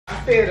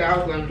I said that I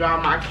was gonna draw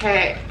my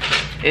cat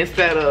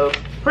instead of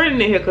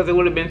printing it here because it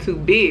would have been too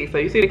big. So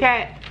you see the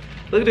cat?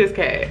 Look at this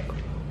cat.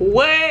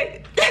 What?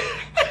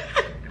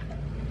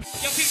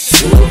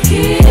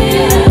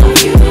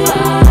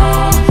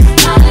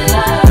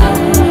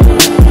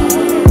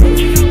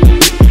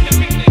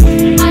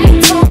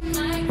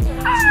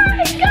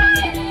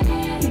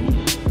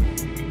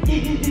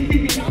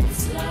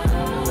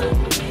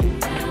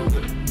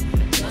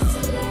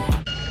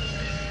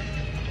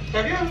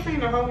 Have you ever seen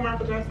the whole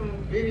Michael Jackson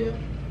video?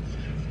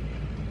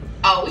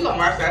 Oh, we gonna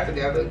watch that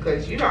together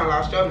because you done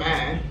lost your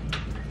mind.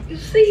 You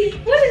see,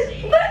 what?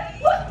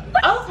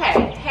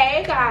 Okay,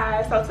 hey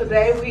guys, so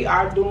today we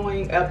are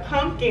doing a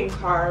pumpkin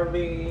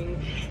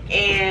carving,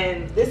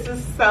 and this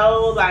is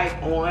so like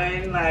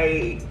on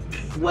like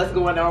what's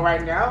going on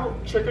right now.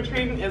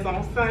 Trick-or-treating is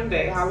on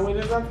Sunday, Halloween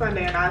is on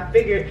Sunday, and I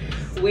figured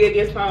we'd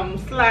get some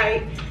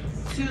slate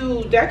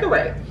to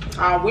decorate.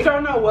 We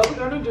don't know what we're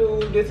gonna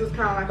do. This is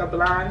kind of like a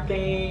blind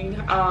thing,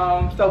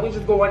 so we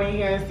just going in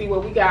here and see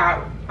what we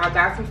got. I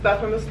got some stuff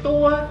from the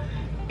store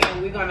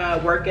and we're gonna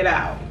work it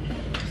out.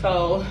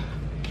 So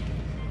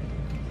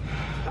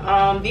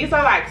these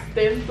are like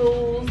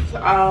stencils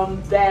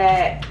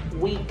that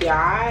we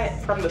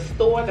got from the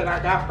store, that I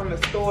got from the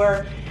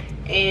store,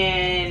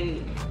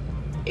 and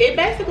it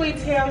basically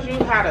tells you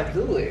how to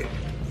do it.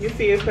 You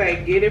see it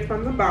say get it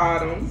from the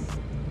bottom,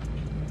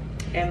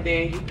 and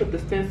then you put the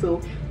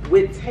stencil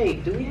with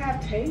tape. Do we have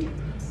tape?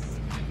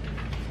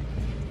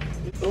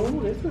 Oh,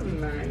 this is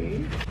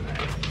nice.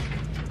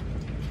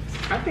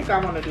 I think I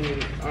want to do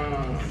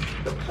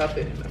the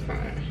puppet in the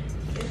front.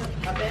 Is a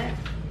puppet?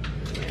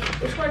 Yeah.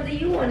 Which one do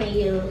you want to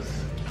use?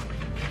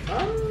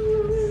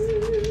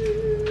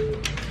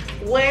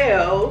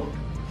 Well,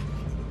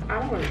 I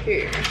don't really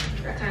care.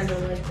 I kind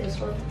of like this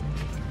one.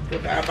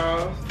 With the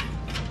eyeballs.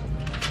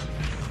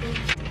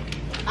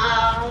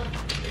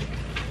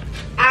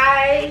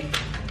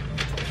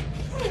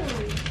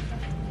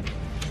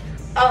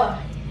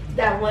 Oh,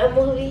 that one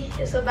movie,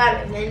 it's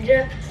about a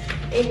ninja,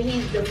 and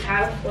he's the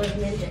powerful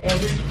ninja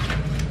ever.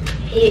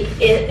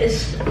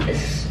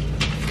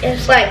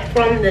 It's like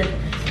from the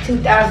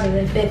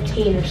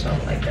 2015 or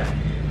something like that.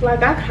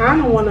 Like, I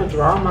kind of want to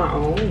draw my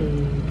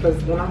own,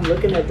 because when I'm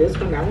looking at this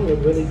one, that one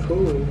look really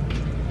cool.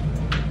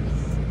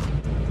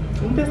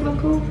 Doesn't this look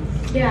cool?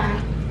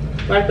 Yeah.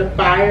 Like the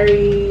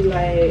fiery,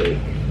 like.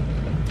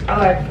 I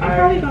like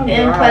fiery.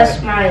 And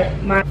plus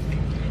my.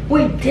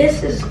 Wait,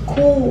 this is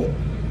cool.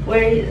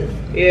 Where is?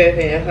 Yeah,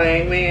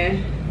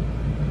 hangman.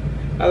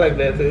 I like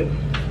that too.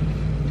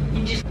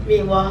 You just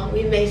meanwhile,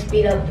 we may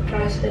speed up the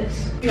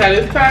process. Yeah,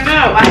 let's turn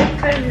out. Why are you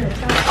cutting it?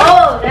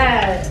 Oh,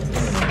 that.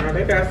 Oh,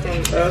 they got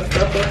some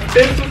stuff up,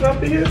 stencils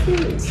up in here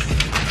too.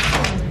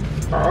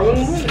 All in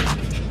one.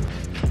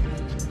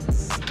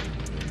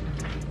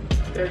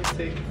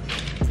 36.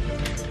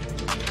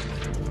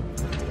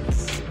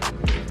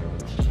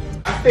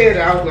 I said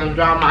I was gonna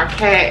draw my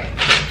cat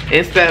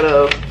instead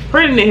of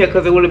printing it here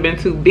because it would have been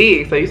too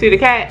big. So you see the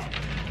cat?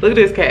 Look at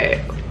this cat.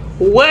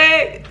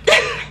 What?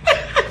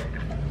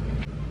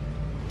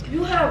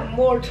 You have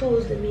more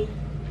tools than me.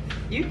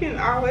 You can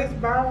always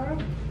borrow.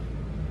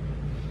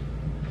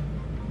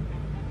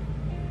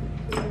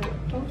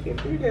 Don't get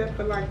through that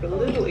for like the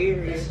little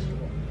areas.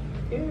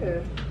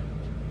 Yeah.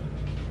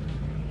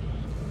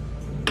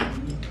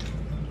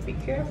 Be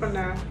careful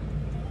now.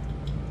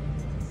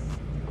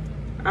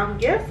 I'm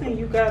guessing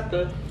you got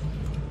the.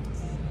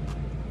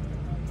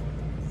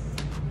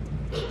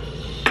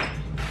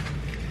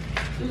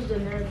 Use the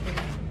nerve.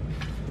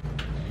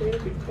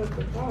 Maybe cut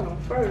the bottom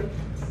first.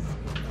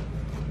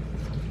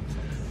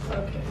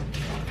 Okay.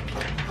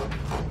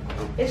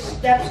 It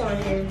steps on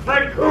here.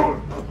 Freddy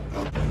Krueger.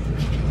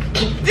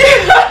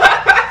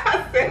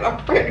 I said I'm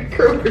Freddy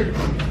Krueger.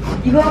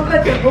 You gonna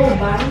cut the whole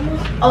bottom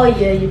off? Oh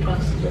yeah, you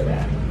supposed to do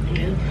that.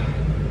 Yeah.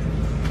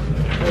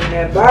 Bring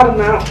that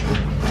bottom out.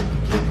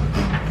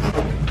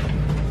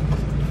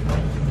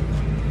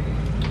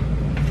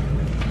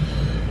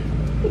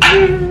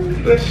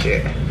 Good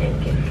shit.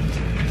 Thank you.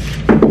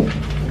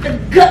 The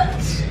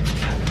guts.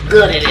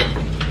 Good at it.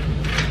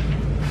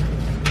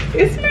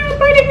 It smells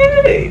pretty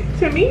good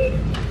to me.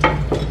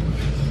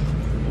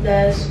 It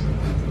does.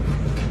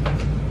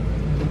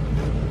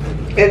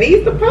 And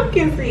these the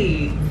pumpkin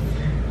seeds.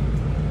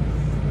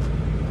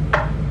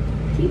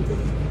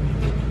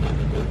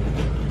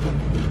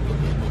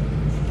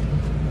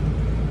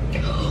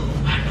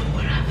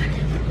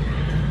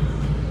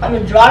 I'm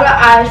gonna draw the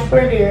eyes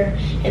for here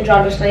and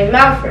draw the same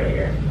mouth for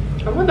here.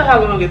 I wonder how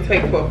long it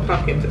takes for a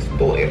pumpkin to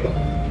spoil.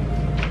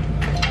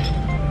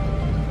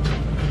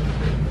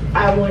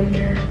 I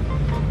wonder.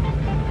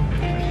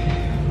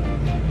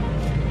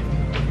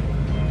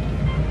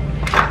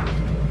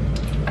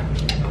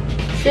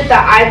 Should the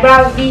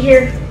eyebrows be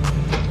here?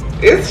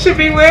 It should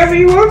be wherever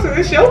you want to.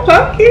 It's your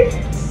pumpkin.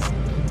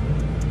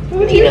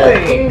 What do you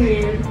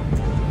think?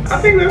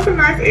 I think that's a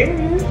nice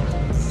area.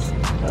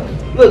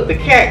 Look, the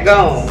cat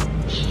gone.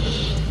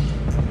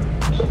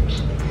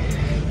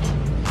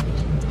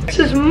 This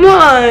is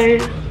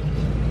mine.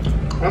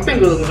 I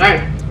think it looks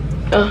nice.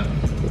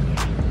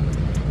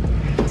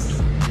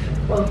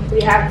 So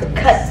we have to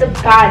cut the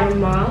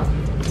bottom off.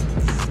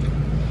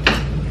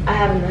 I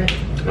have a knife.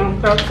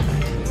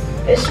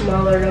 Okay. It's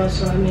smaller though,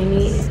 so I may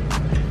need it.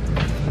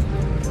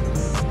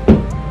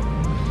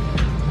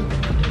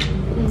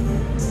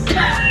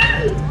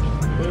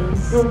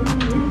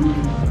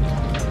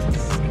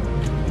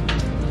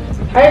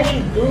 How did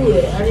you do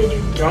it? How did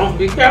you? Don't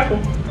be careful.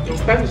 Don't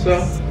cut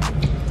yourself.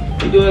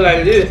 You do it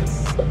like this.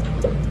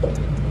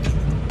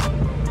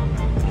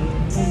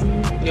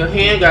 Your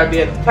hand gotta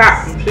be at the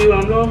top. You see what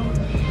I'm doing?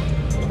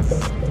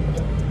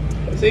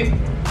 See?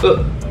 Look.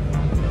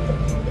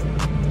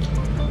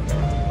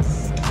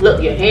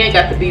 Look, your hand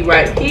got to be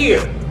right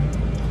here.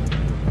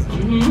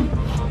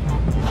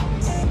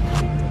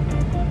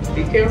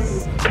 Be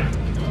careful.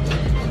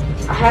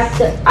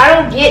 I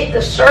don't get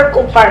the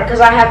circle part because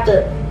I have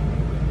to.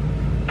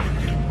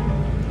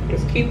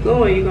 Just keep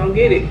going, you're gonna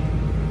get it.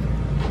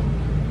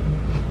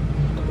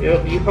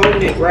 Yep, you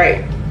holding it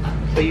right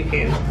so you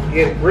can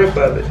get a grip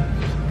of it.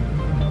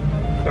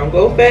 Don't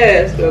go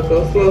fast, go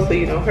slow so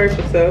you don't hurt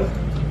yourself.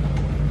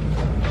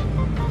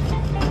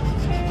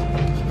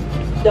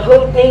 The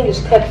whole thing is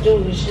cut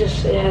through, it's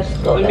just, it has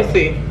to go. Let me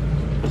see.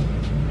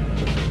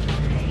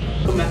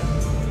 Come on.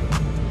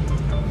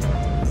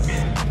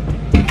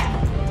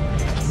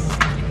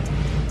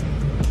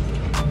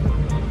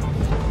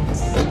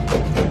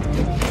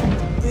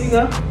 There you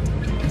go.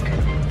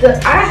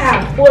 I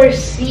have 4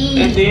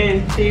 seeds. And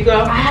then, here you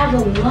go. I have a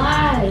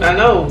lot. I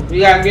know, you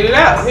gotta get it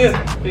out. Here,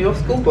 your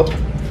scooper.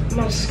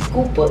 My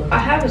scooper. I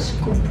have a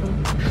scooper.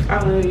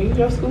 Oh, use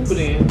your scooper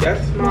then.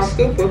 That's my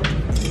scooper.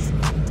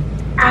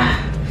 Ah,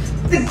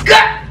 the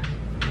gut.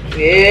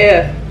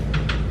 Yeah.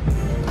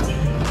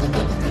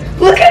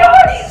 Look at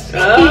all these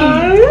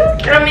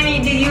seeds. How many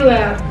do you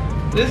have?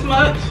 This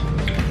much?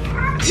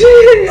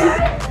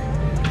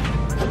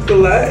 That's a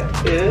lot,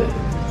 yeah.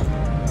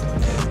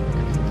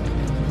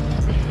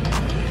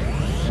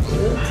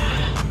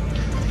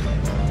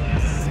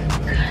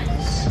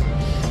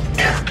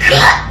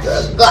 The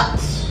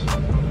guts.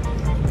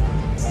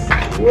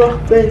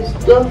 Rough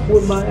and stuff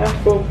with my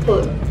afro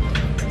put.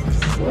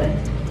 What?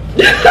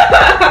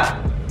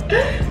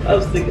 I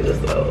was thinking of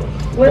song.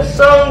 What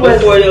song was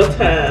Before Your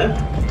Time.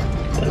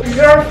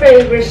 your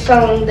favorite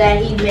song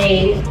that he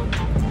made?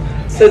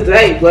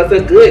 Today was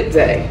a good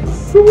day.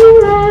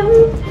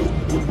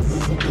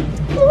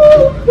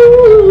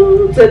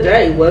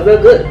 Today was a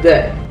good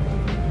day.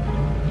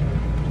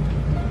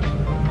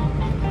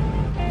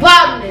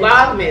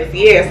 Vlogmas,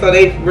 yeah. So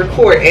they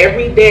record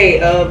every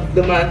day of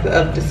the month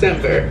of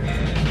December.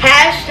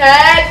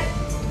 Hashtag.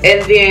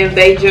 And then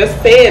they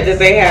just said that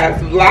they have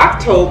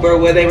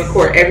Vlogtober where they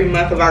record every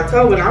month of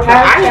October. And I was like,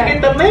 I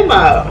didn't get the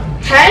memo.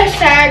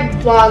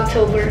 Hashtag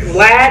Vlogtober.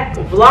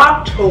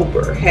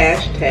 Vlogtober.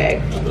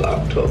 Hashtag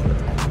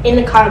Vlogtober. In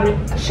the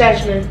comment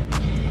section.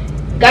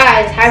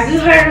 Guys, have you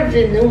heard of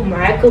the new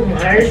Michael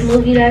Myers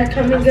movie that's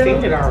coming out? I've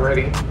seen it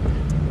already.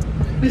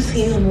 You've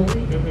seen the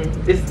movie?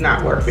 It's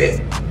not worth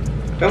it.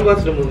 Don't go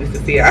to the movies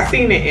to see it. I've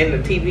seen it in the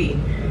TV.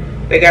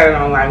 They got it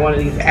on like one of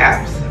these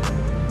apps.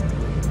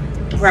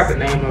 I forgot the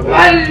name of it.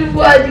 Why did you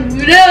watch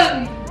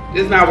it?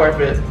 It's not worth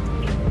it.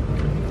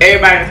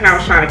 Everybody in town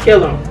was trying to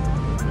kill him.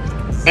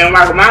 And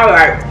Michael Myers was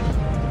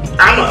like,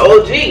 I'm an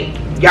OG.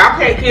 Y'all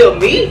can't kill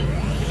me.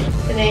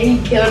 And then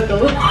he killed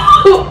them.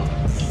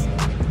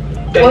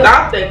 They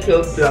thought they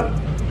killed them.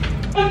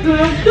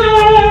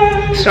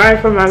 Sorry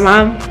for my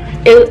mom.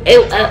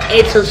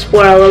 It's a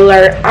spoiler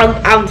alert.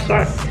 I'm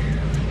sorry.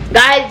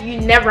 Guys,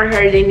 you never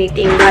heard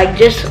anything. Like,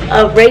 just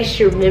erase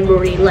your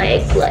memory.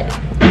 Like.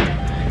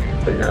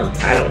 But no,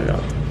 I don't know.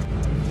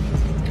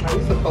 Are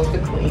you supposed to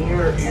clean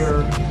your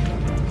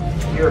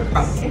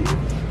pumpkin?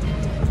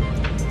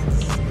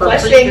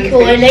 Question,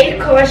 Q&A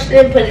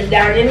question, put it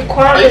down in the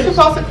comments. Are you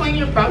supposed to clean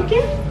your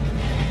pumpkin?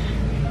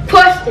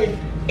 Question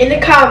in the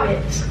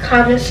comments,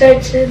 comment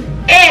section,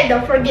 and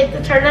don't forget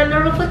to turn on the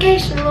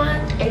notification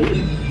one.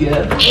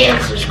 Yeah.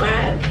 And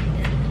subscribe.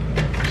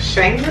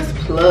 Shameless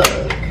plug.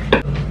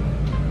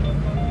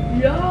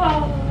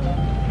 Yeah.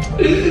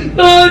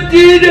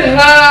 Haunted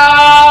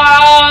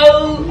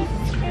house.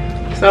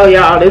 So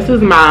y'all, this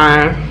is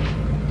mine.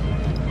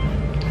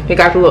 It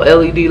got the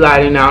little LED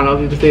lighting. I don't know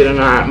if you can see it or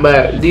not,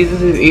 but these is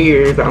his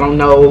ears. I don't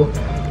know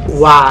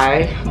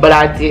why, but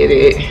I did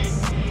it,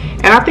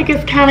 and I think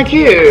it's kind of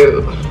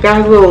cute. Got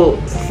his little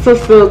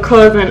sister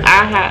cousin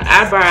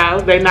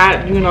eyebrows. They're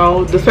not, you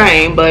know, the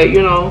same, but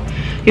you know,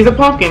 he's a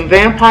pumpkin,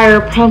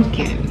 vampire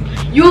pumpkin.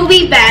 You'll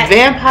be back.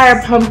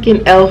 Vampire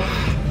pumpkin elf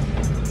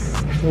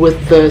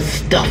with the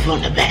stuff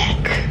on the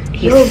back.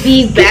 You'll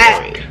be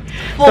back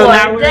for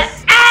the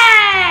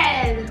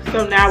ad.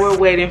 So now we're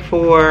waiting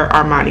for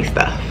Armani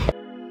stuff.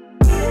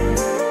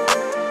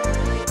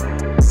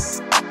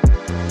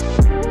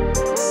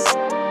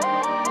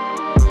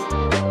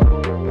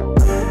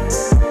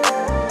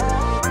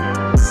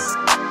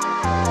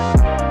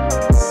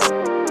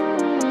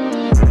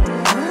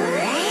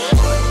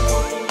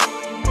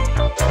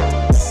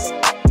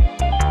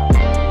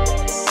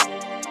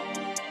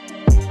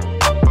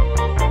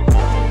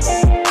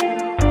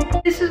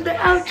 This is the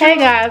outro. Hey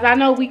guys, I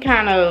know we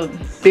kind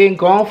of been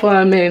gone for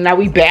a minute. Now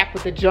we back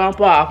with the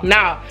jump off.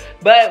 Nah,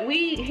 but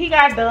he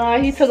got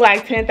done. He took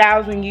like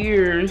 10,000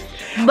 years.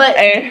 But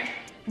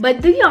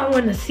do y'all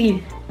want to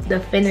see the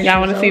finish? Y'all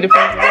want to see the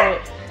finish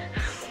result?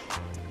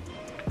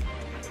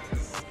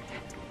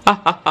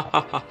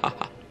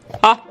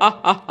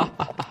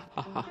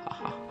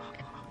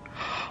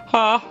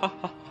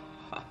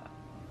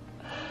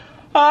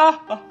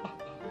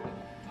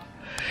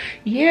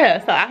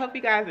 Yeah, so I hope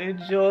you guys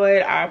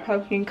enjoyed our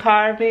pumpkin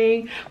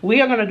carving.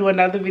 We are going to do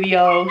another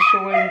video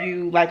showing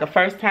you like a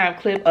first time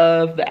clip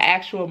of the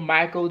actual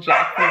Michael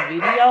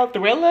Jackson video,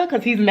 Thriller,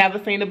 because he's never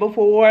seen it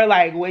before.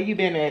 Like, where you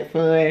been at,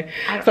 son?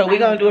 So we're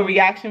going to do a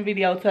reaction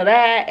video to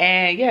that.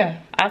 And yeah,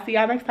 I'll see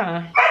y'all next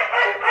time.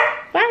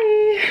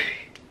 Bye.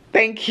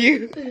 Thank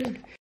you.